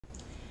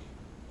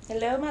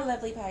Hello, my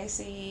lovely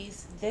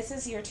Pisces. This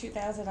is your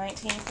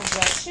 2019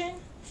 projection.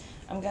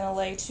 I'm going to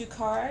lay 2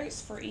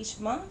 cards for each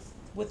month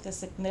with the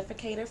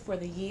significator for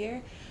the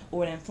year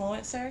or an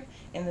influencer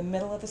in the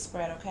middle of the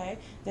spread, okay?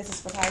 This is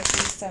for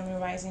Pisces, Sun,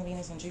 Moon, Rising,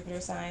 Venus, and Jupiter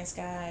signs,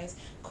 guys.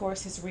 Of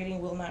course, this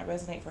reading will not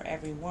resonate for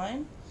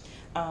everyone.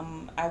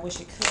 I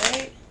wish it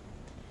could,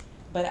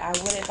 but I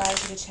would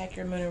advise you to check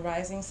your Moon and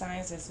Rising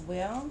signs as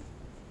well.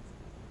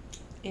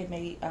 It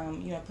may,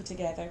 put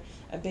together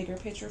a bigger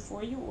picture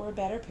for you or a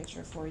better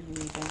picture for you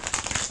even.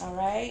 All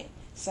right?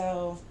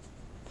 So,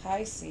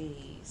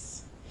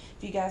 Pisces.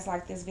 If you guys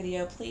like this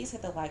video, please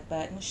hit the like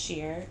button,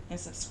 share, and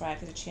subscribe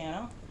to the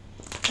channel.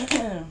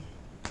 My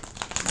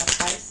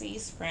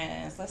Pisces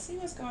friends, let's see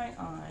what's going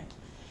on.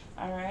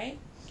 All right?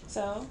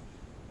 So,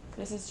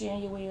 this is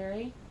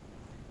January,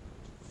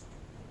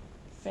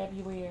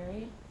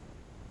 February,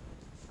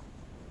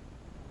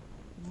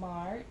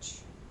 March,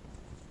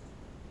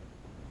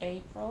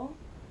 April,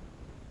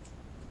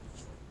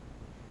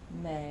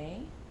 May,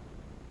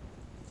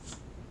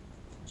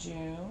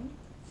 June,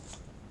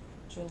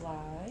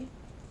 July,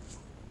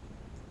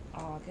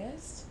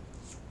 August,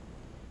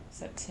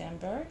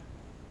 September,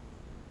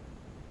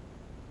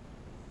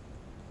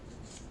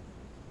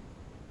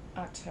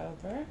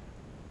 October,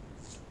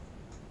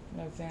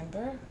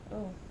 November,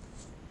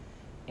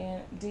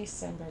 and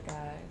December,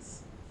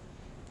 guys.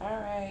 All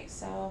right,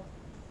 so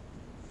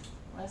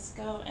let's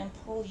go and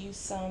pull you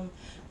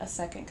a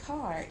second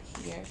card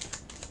here.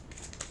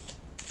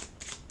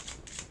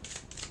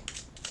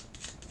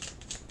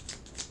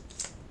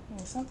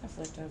 Something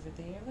flipped over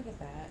there. Look at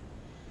that.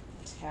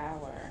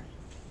 Tower.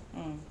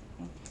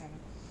 Okay.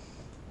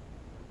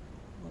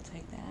 We'll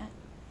take that.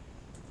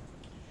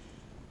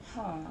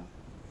 Huh.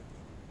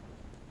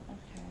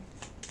 Okay.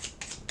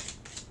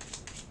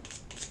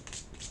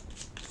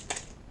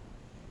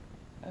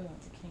 Oh,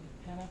 the King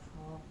of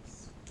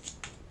Pentacles.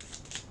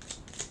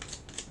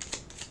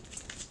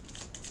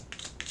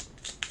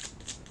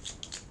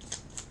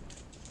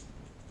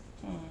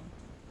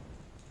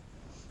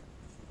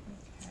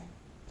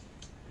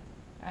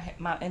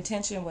 My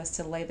intention was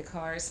to lay the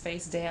cards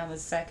face down, the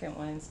second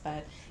ones,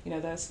 but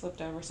those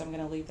flipped over, so I'm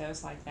going to leave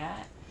those like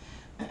that.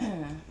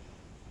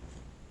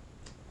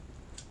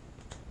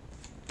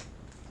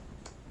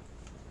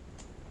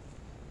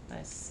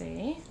 Let's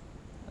see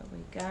what we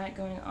got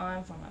going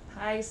on for my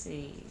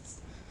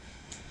Pisces.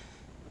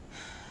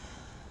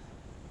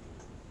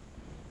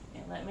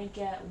 And let me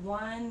get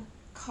one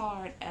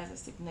card as a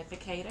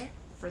significator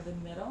for the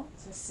middle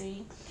to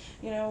see,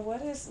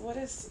 what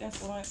is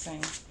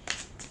influencing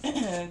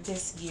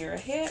this year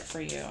ahead for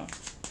you.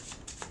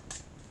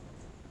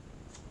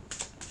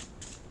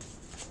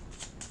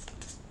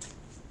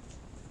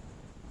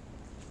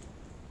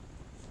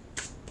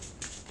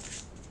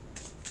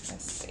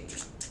 Let's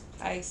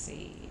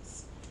see.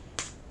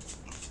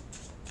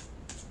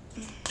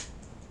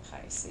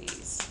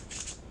 Pisces.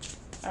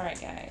 All right,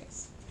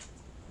 guys.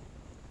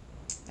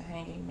 The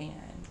Hanging Man.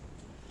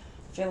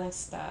 Feeling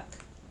stuck.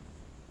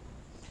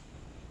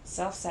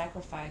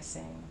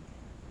 Self-sacrificing.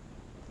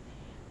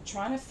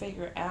 Trying to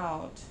figure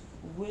out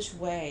which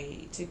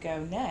way to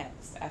go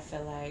next, I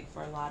feel like,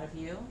 for a lot of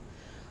you,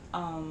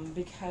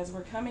 because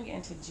we're coming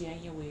into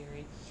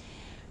January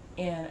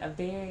in a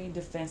very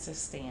defensive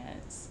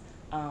stance,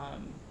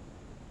 and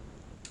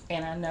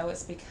I know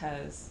it's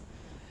because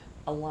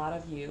a lot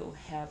of you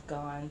have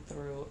gone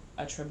through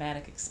a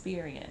traumatic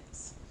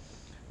experience,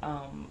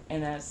 and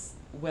that's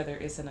whether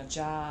it's in a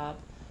job,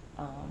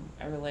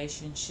 a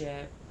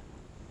relationship,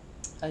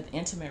 an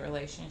intimate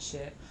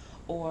relationship,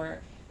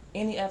 or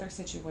any other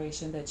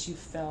situation that you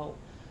felt,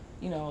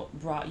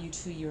 brought you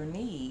to your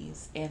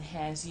knees and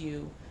has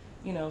you,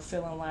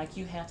 feeling like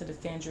you have to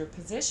defend your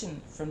position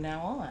from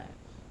now on,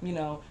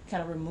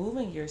 kind of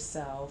removing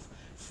yourself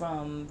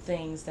from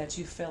things that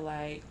you feel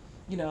like,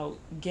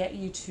 get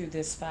you to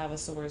this Five of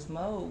Swords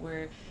mode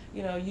where,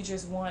 you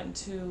just want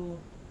to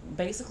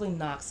basically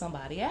knock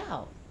somebody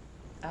out,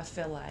 I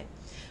feel like.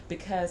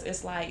 Because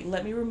it's like,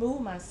 let me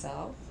remove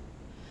myself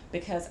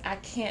because I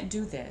can't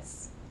do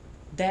this.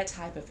 That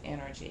type of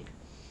energy,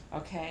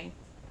 okay?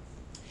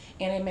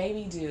 And it may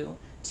be due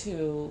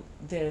to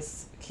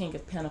this King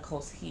of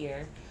Pentacles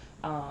here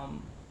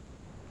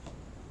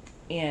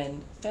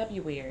in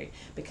February,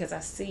 because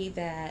I see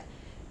that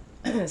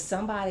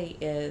somebody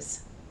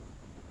is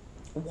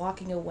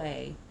walking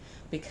away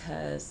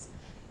because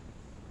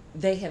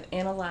they have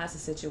analyzed the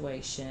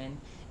situation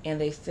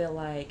and they feel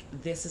like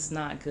this is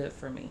not good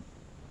for me,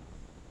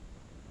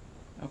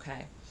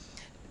 okay?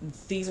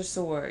 These are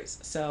swords,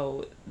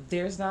 so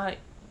there's not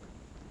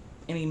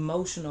an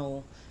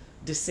emotional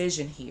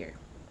decision here.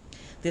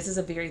 This is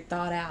a very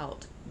thought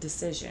out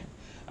decision,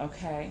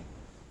 okay?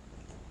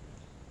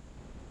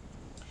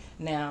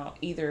 Now,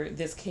 either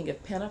this King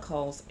of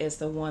Pentacles is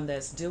the one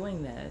that's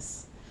doing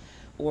this,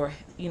 or,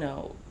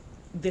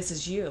 this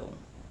is you.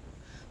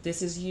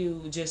 This is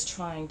you just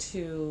trying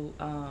to,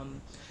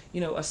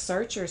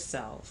 assert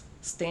yourself,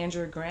 stand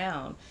your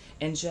ground,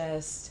 and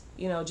just,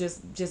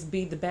 just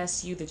be the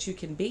best you that you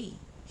can be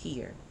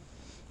here.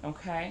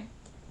 Okay?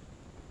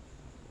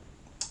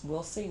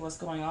 We'll see what's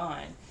going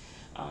on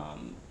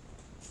um,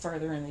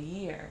 further in the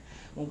year.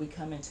 When we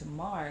come into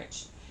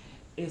March,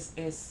 it's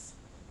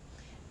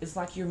it's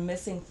like you're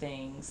missing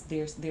things.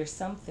 There's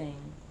something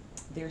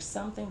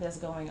that's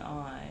going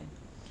on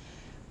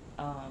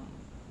um,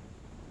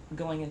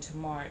 going into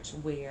March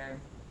where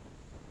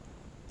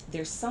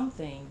there's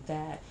something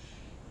that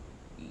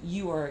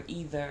you are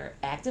either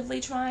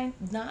actively trying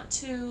not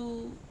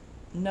to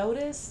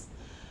notice,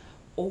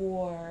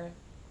 or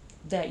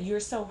that you're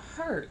so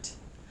hurt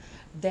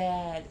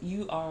that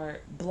you are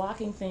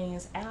blocking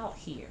things out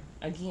here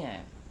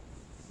again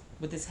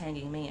with this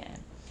hanging man.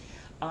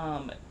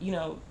 You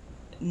know,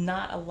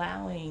 not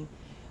allowing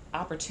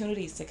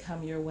opportunities to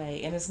come your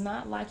way. And it's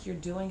not like you're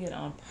doing it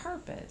on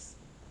purpose.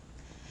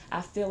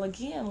 I feel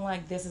again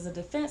like this is a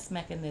defense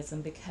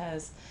mechanism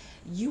because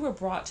you were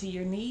brought to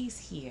your knees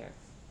here.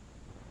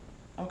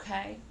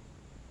 Okay?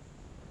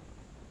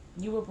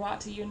 You were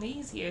brought to your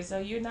knees here. So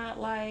you're not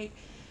like,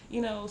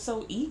 you know,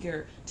 so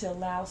eager to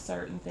allow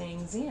certain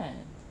things in.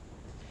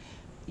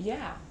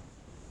 Yeah,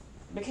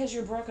 because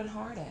you're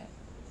brokenhearted.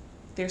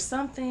 There's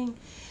something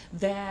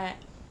that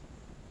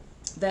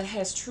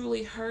has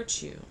truly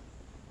hurt you.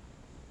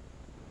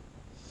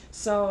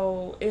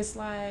 So it's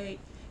like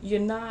you're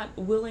not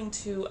willing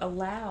to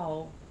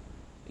allow,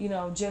 you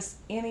know, just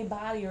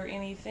anybody or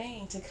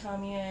anything to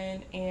come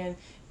in and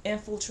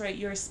infiltrate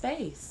your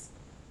space.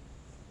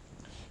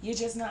 You're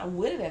just not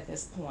with it at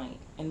this point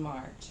in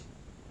March.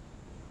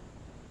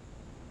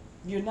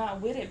 You're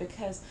not with it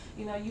because,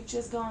 you know, you've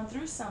just gone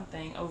through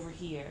something over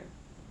here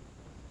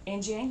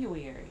in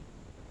January.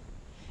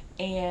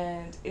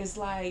 And it's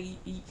like,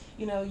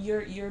 you know,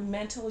 your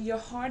mental, your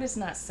heart is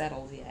not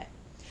settled yet.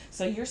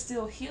 So you're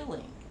still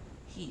healing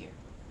here.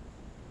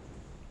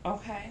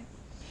 Okay?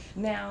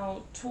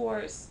 Now,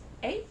 towards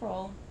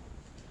April,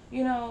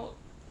 you know,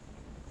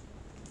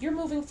 you're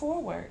moving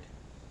forward.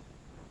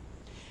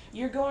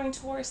 You're going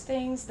towards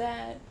things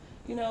that,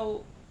 you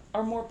know,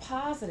 are more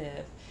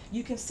positive.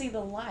 You can see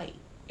the light,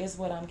 is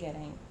what I'm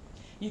getting.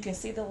 You can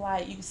see the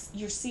light.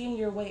 You're seeing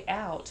your way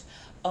out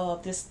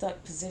of this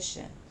stuck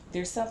position.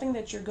 There's something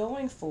that you're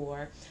going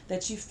for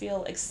that you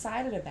feel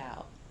excited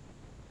about.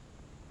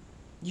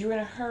 You're in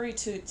a hurry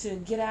to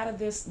get out of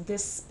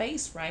this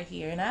space right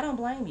here. And I don't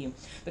blame you,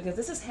 because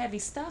this is heavy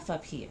stuff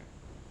up here.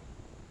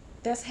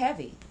 That's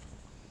heavy.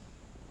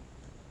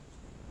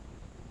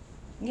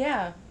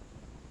 Yeah.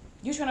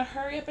 You're trying to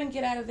hurry up and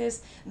get out of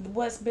this,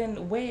 what's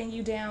been weighing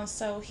you down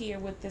so here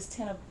with this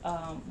Ten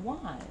of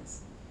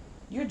Wands.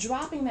 You're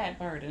dropping that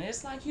burden.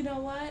 It's like, you know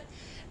what?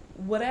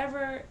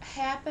 Whatever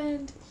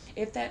happened,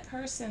 if that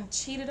person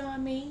cheated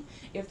on me,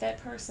 if that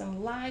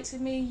person lied to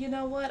me, you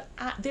know what?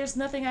 There's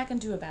nothing I can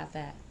do about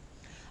that.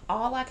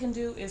 All I can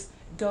do is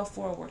go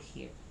forward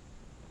here.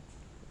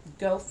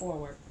 Go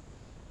forward.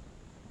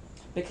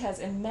 Because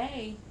in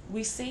May,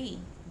 we see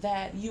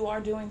that you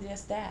are doing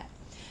just that.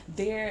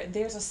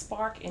 There's a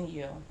spark in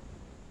you.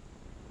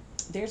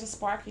 There's a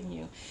spark in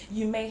you.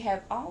 You may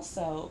have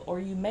also, or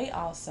you may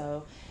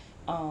also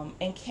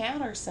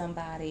encounter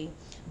somebody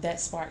that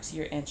sparks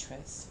your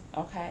interest.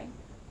 Okay?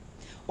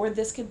 Or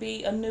this could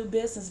be a new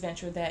business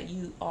venture that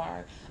you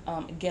are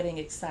getting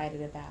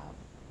excited about.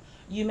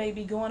 You may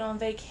be going on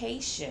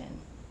vacation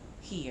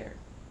here.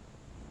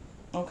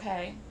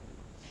 Okay?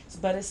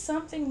 But it's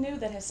something new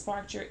that has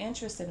sparked your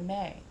interest in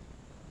May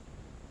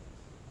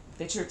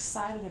that you're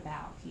excited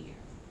about here.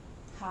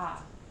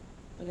 Ha.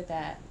 Look at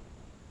that.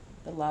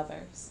 The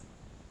Lovers.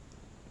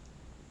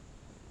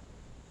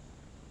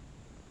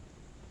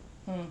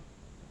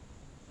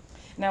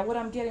 Now, what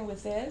I'm getting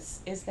with this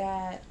is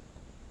that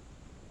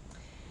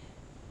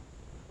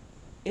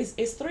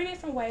it's three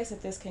different ways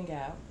that this can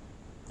go.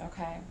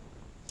 Okay?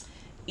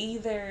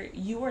 Either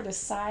you are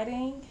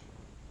deciding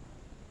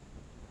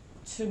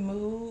to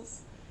move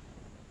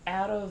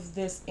out of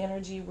this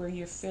energy where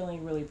you're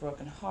feeling really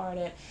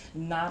brokenhearted,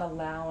 not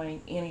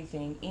allowing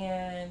anything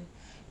in,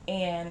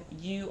 and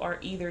you are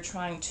either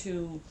trying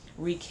to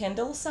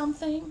rekindle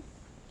something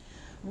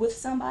with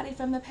somebody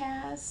from the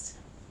past,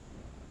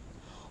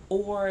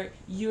 or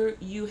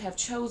you have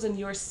chosen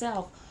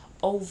yourself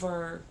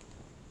over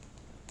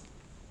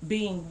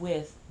being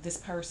with this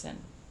person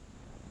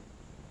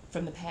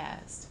from the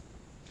past,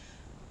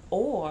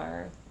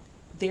 or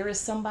there is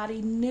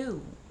somebody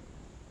new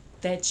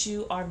that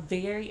you are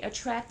very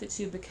attracted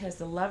to, because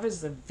the Lovers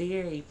is a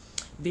very,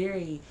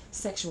 very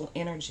sexual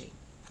energy.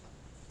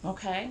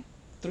 Okay?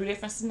 Three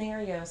different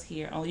scenarios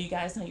here. Only you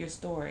guys know your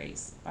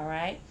stories. All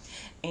right?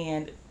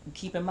 And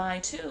keep in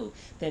mind, too,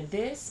 that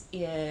this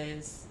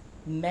is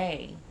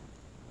May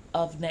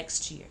of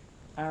next year.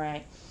 All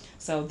right?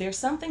 So there's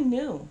something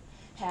new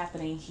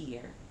happening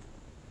here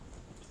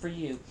for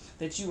you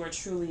that you are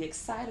truly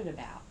excited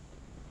about.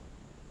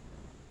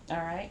 All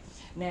right?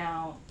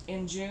 Now,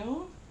 in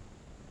June,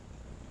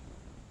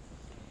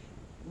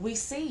 we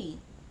see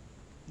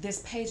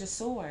this Page of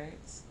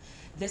Swords.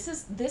 This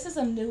is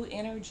a new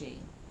energy.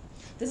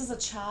 This is a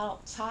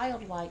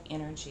childlike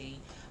energy,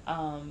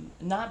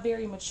 not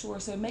very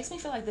mature. So it makes me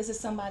feel like this is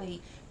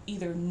somebody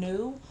either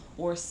new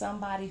or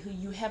somebody who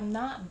you have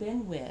not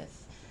been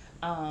with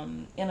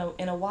in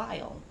a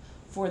while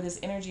for this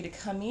energy to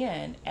come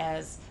in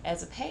as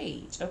a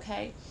page,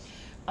 okay?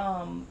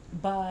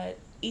 But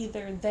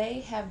either they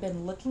have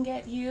been looking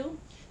at you,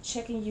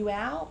 checking you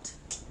out,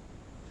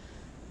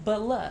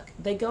 but look,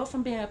 they go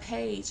from being a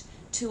page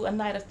to a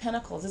Knight of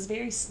Pentacles. This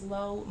very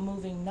slow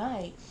moving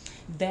knight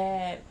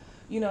that,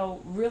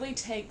 really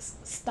takes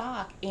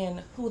stock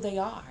in who they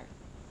are.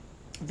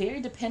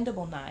 Very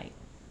dependable knight.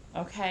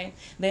 Okay?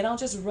 They don't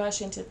just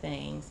rush into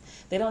things.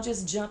 They don't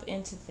just jump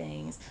into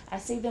things. I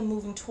see them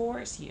moving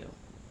towards you.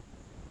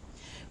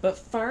 But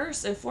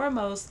first and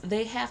foremost,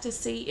 they have to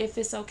see if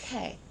it's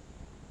okay.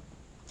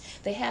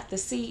 They have to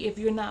see if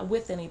you're not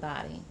with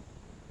anybody.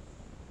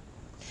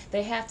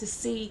 They have to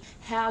see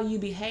how you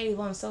behave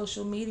on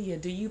social media.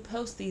 Do you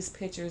post these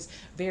pictures,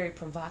 very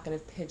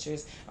provocative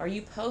pictures? Are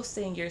you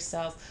posting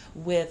yourself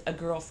with a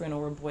girlfriend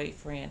or a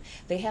boyfriend?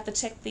 They have to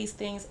check these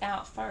things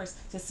out first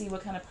to see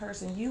what kind of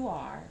person you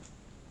are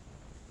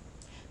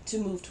to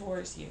move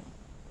towards you.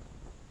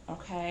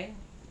 Okay?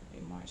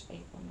 March,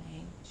 April,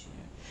 May, June.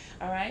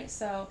 All right,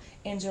 so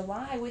in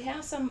July, we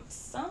have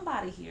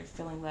somebody here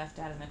feeling left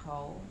out in the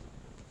cold,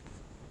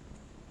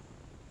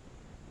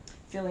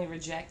 feeling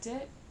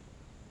rejected.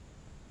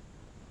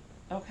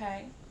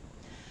 Okay,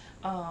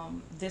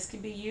 this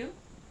could be you,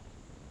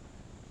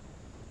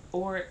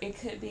 or it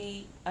could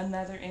be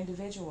another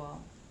individual.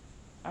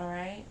 All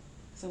right,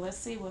 so let's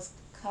see what's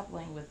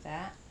coupling with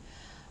that.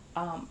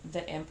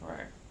 The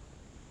Emperor.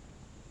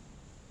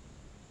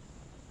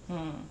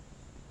 Hmm.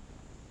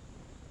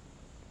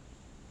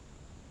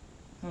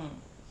 Hmm.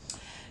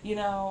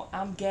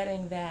 I'm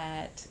getting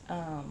that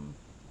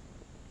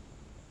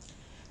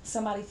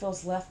somebody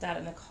feels left out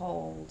in the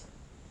cold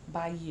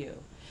by you,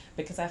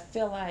 because I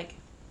feel like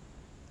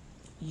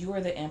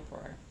you're the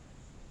Emperor.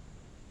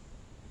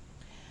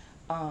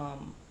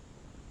 Um,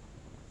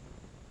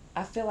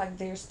 I feel like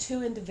there's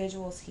two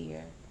individuals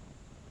here.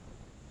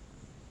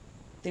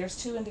 There's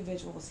two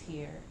individuals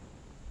here.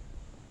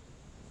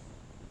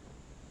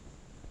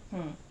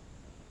 Hmm.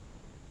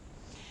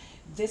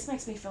 This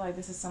makes me feel like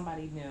this is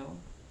somebody new.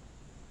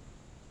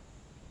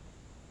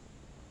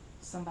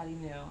 Somebody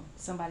new.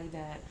 Somebody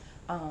that,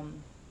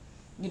 um,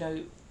 you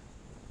know,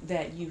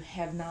 that you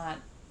have not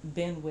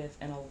been with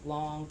in a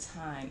long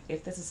time.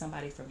 If this is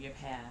somebody from your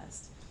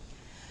past,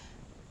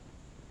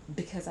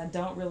 because I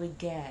don't really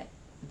get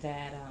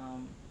that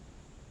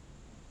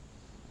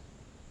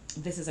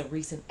this is a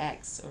recent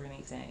ex or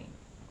anything.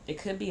 It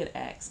could be an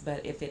ex,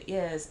 but if it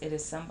is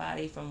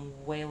somebody from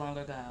way long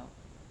ago.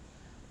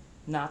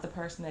 Not the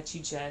person that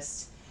you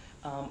just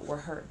were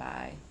hurt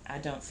by, I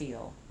don't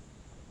feel.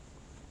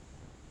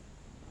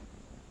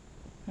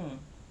 Hmm.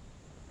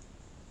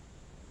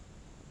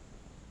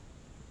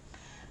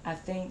 I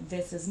think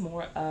this is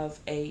more of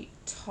a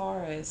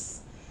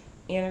Taurus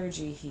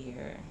energy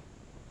here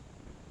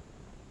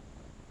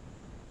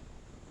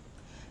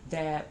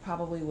that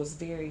probably was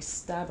very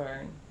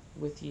stubborn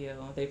with you.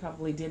 They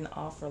probably didn't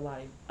offer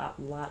a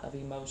lot of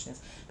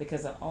emotions,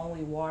 because the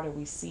only water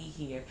we see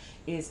here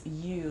is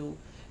you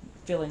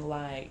feeling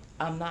like,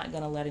 I'm not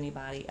going to let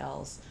anybody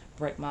else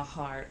break my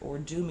heart or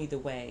do me the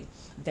way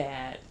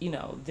that,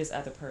 this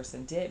other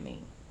person did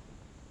me.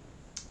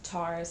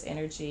 Taurus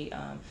energy,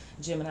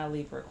 Gemini,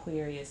 Libra,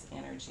 Aquarius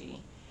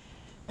energy,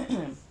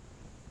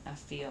 I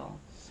feel.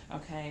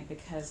 Okay,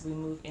 because we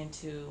move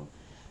into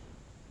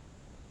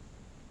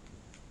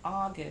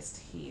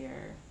August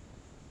here,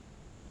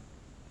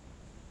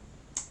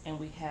 and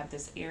we have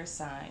this air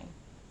sign.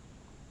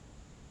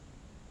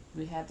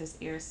 We have this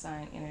air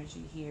sign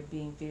energy here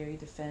being very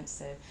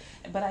defensive.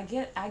 But I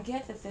get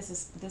that this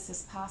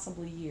is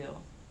possibly you.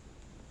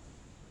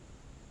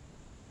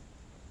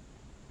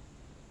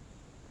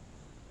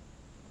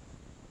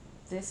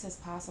 This is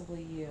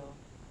possibly you.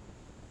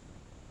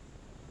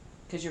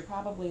 Because you're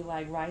probably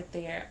like right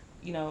there,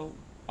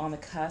 on the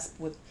cusp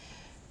with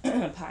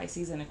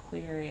Pisces and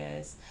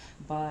Aquarius.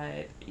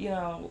 But,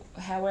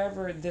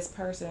 however this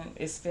person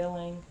is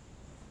feeling,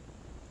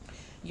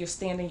 you're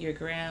standing your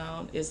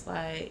ground. It's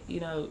like,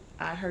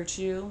 I hurt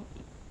you,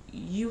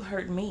 you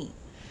hurt me,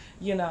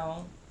 you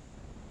know,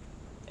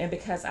 and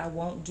because I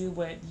won't do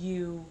what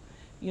you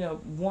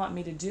want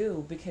me to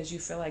do, because you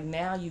feel like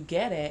now you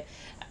get it.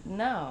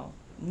 No,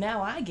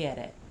 now I get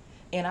it,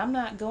 and I'm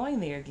not going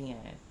there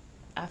again.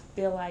 I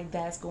feel like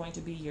that's going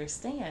to be your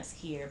stance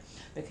here,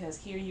 because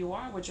here you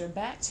are with your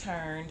back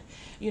turned,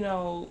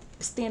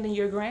 standing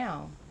your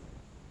ground.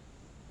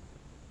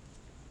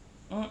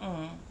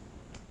 Mm-mm.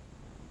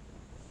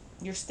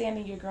 You're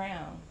standing your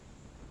ground.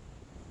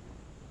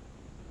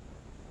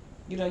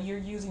 You're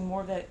using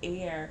more of that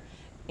air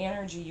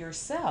energy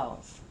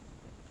yourself,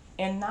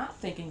 and not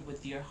thinking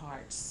with your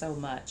heart so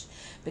much,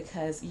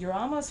 because you're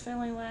almost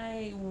feeling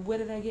like, what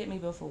did they get me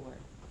before?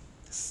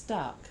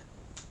 Stuck,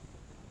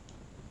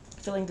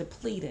 feeling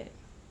depleted,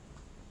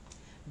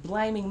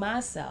 blaming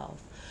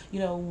myself.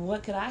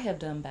 What could I have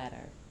done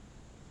better?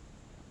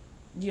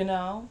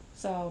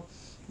 So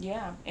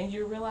yeah, and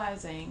you're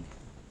realizing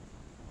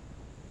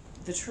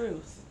the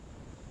truth.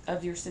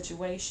 of your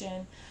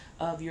situation,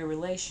 of your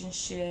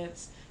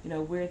relationships,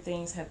 where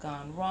things have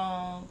gone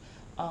wrong,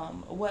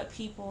 what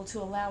people to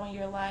allow in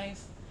your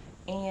life,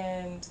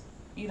 and,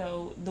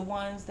 the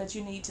ones that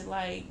you need to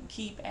like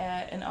keep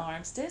at an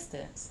arm's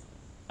distance.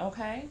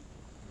 Okay?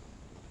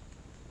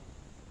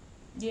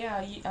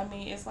 Yeah, I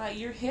mean, it's like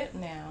you're hip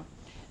now.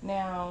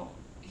 Now,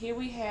 here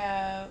we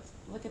have,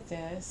 look at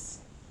this,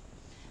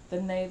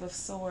 the Knave of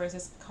Swords.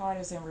 This card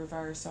is in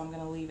reverse, so I'm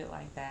going to leave it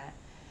like that.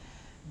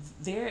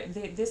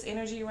 This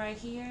energy right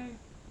here,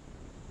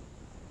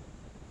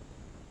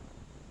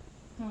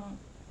 hmm,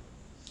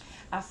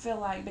 I feel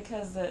like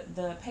because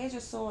the Page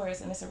of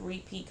Swords, and it's a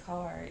repeat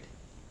card,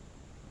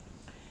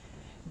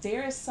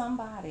 there is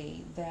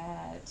somebody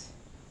that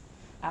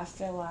I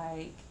feel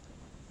like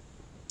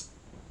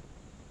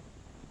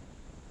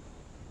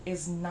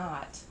is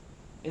not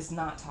is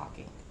not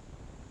talking,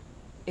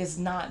 is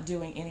not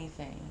doing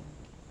anything.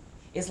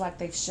 It's like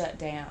they've shut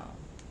down.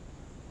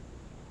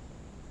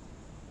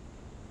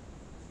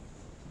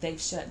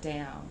 They've shut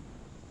down.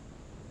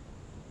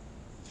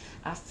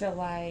 I feel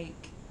like,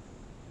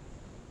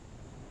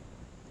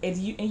 and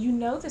you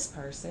know this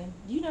person,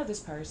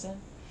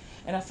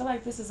 and I feel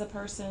like this is a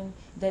person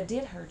that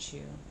did hurt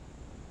you.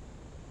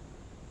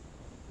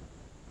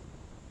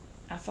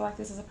 I feel like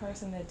this is a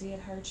person that did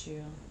hurt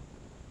you.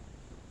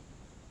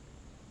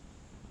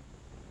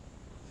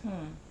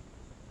 Hmm.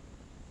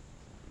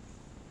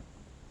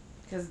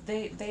 Because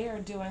they are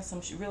doing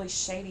some really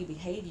shady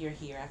behavior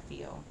here, I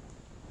feel.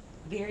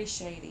 Very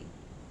shady.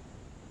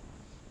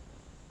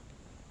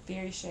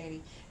 Very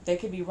shady. They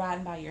could be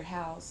riding by your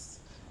house.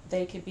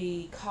 They could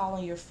be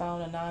calling your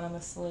phone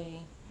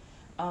anonymously.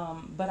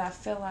 But I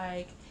feel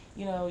like,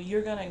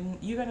 you're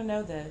gonna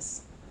know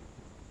this.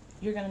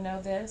 You're gonna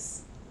know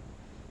this,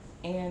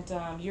 and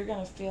you're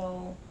gonna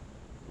feel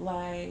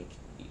like,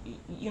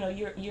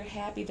 you're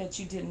happy that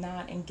you did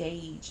not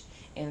engage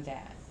in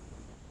that.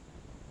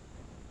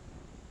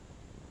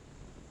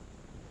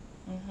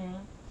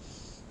 Mhm.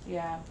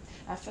 Yeah.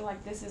 I feel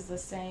like this is the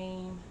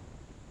same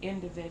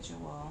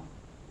individual.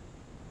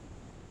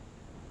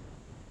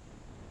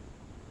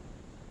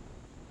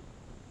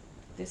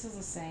 This is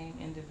the same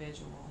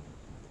individual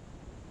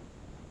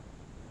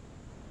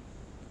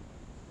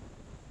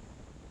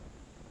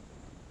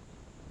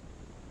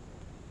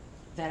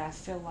that I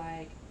feel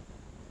like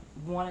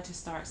wanted to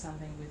start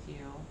something with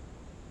you,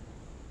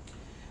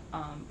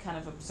 kind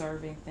of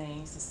observing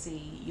things to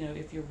see,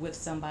 if you're with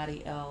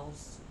somebody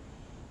else,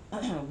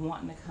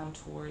 wanting to come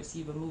towards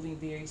you, but moving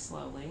very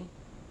slowly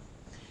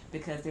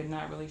because they're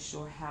not really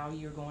sure how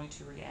you're going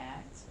to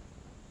react.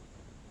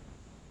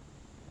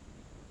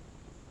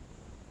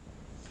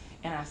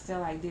 And I feel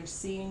like they're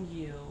seeing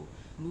you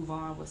move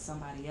on with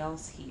somebody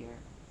else here.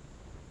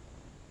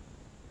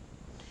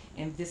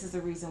 And this is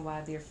the reason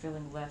why they're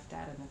feeling left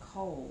out in the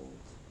cold.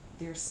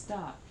 They're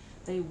stuck.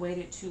 They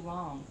waited too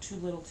long, too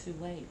little, too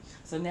late.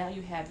 So now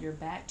you have your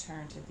back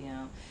turned to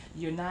them.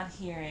 You're not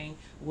hearing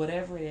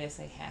whatever it is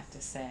they have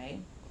to say.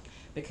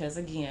 Because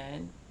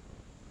again,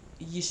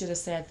 you should have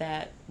said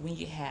that when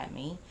you had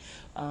me.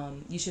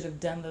 You should have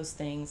done those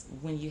things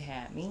when you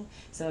had me.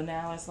 So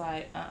now it's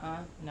like,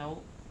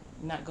 no,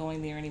 not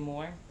going there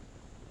anymore.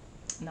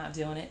 Not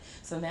doing it.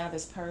 So now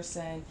this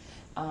person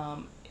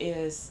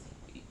is,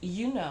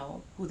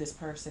 who this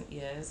person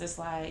is. It's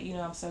like,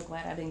 I'm so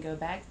glad I didn't go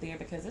back there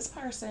because this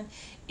person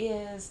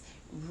is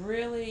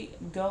really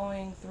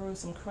going through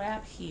some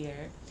crap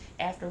here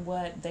after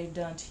what they've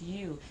done to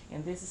you.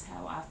 And this is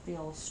how I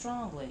feel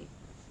strongly.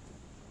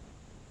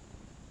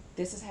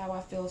 This is how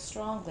I feel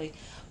strongly.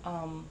 I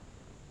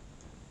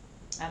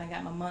done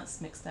got my months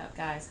mixed up,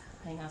 guys.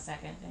 Hang on a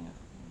second. Hang on.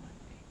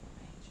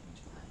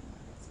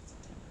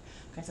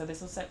 Okay, so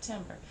this was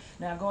September.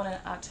 Now going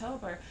into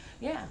October,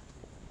 yeah.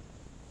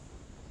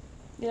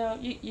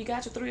 You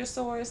got your Three of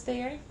Swords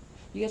there.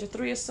 You got your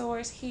Three of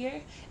Swords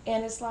here.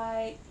 And it's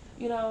like,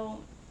 you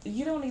don't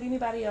need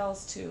anybody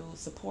else to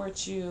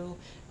support you,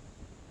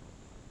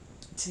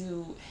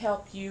 to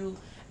help you,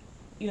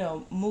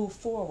 move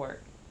forward.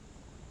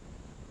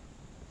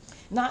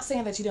 Not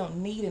saying that you don't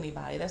need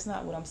anybody. That's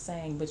not what I'm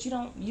saying. But you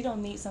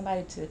don't need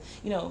somebody to,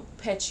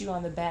 pet you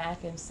on the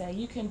back and say,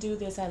 you can do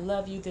this, I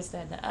love you, this,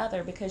 that, and the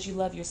other, because you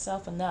love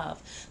yourself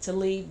enough to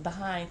leave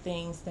behind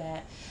things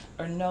that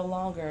are no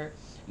longer,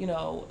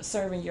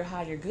 serving your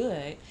higher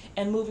good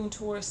and moving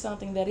towards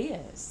something that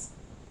is.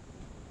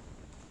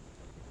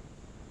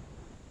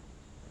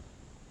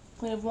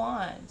 Queen of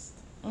Wands.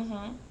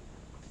 Mm-hmm.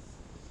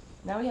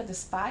 Now we have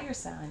this fire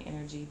sign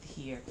energy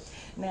here.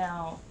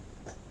 Now,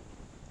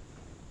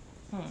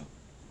 hmm.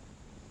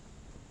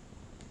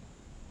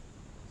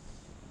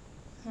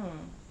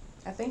 Hmm.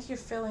 I think you're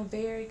feeling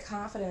very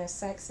confident and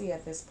sexy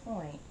at this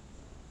point.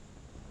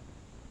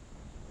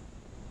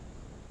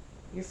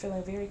 You're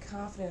feeling very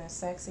confident and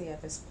sexy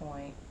at this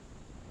point.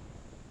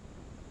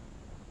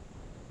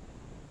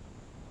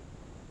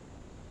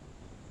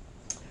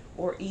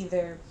 Or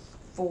either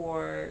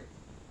for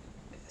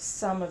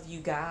some of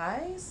you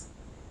guys,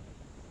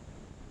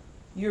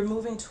 you're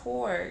moving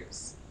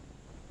towards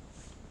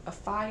a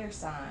fire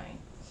sign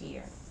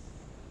here.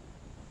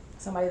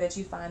 somebody that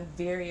you find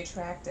very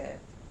attractive.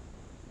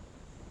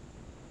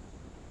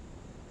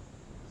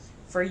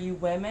 For you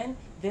women,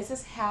 this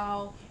is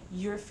how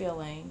you're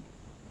feeling,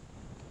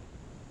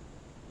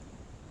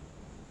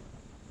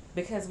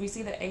 because we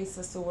see the Ace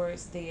of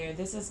Swords there.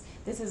 This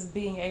is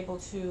being able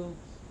to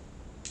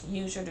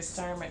use your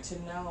discernment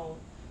to know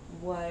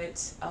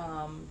what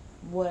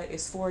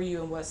is for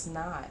you and what's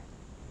not.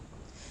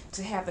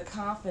 To have the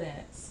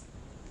confidence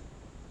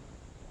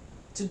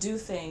to do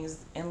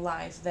things in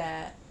life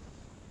that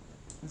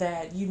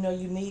you know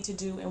you need to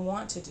do and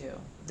want to do.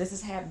 This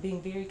is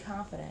being very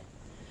confident,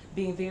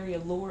 being very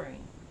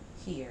alluring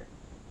here.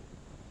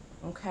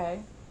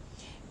 Okay?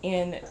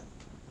 In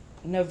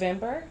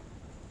November,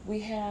 we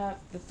have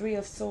the Three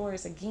of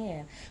Swords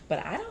again,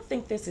 but I don't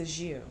think this is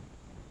you.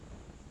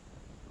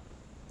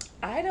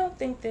 I don't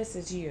think this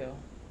is you.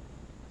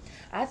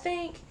 I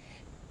think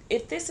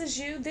if this is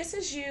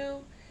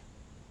you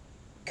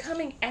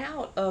coming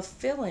out of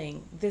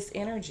feeling this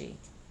energy.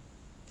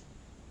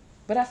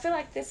 But I feel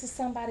like this is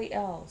somebody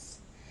else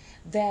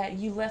that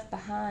you left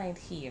behind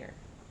here.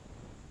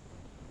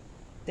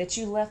 That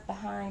you left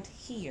behind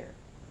here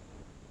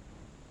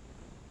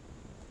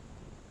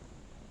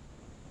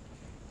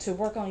to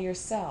work on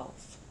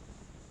yourself.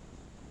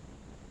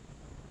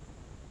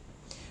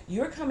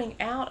 You're coming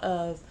out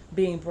of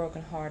being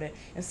brokenhearted,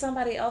 and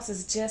somebody else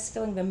is just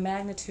feeling the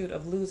magnitude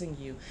of losing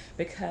you,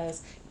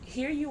 because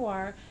here you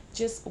are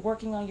just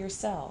working on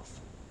yourself.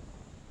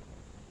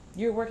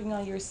 You're working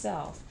on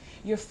yourself.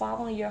 You're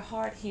following your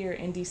heart here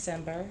in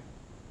December,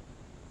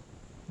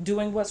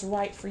 doing what's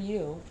right for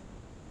you.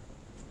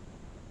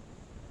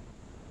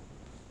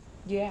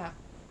 Yeah,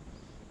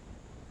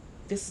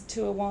 this is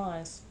Two of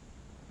Wands.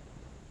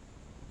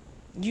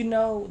 You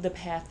know the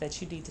path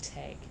that you need to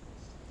take.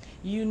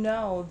 You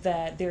know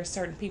that there are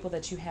certain people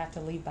that you have to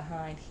leave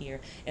behind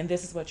here, and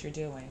this is what you're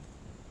doing.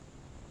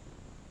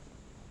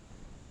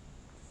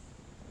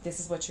 This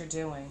is what you're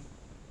doing.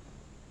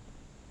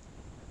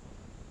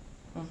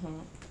 hmm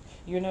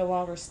You're no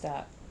longer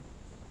stuck.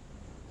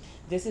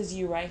 This is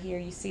you right here.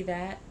 You see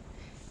that?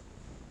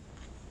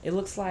 It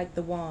looks like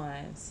the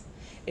wands.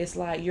 It's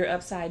like you're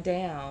upside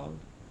down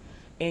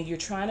and you're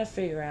trying to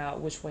figure out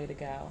which way to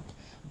go.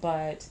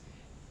 But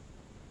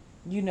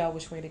you know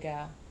which way to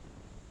go.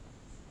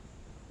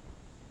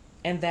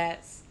 And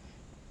that's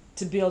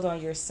to build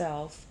on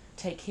yourself,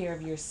 take care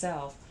of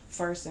yourself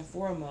first and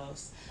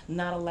foremost,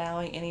 not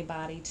allowing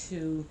anybody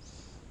to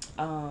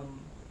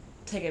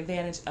take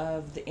advantage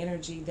of the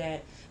energy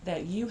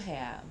that you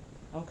have.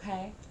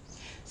 Okay?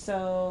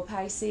 So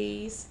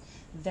Pisces,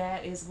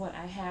 that is what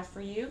I have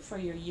for you for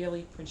your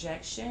yearly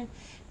projection,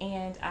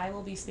 and I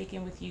will be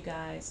speaking with you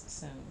guys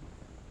soon.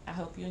 I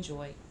hope you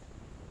enjoy.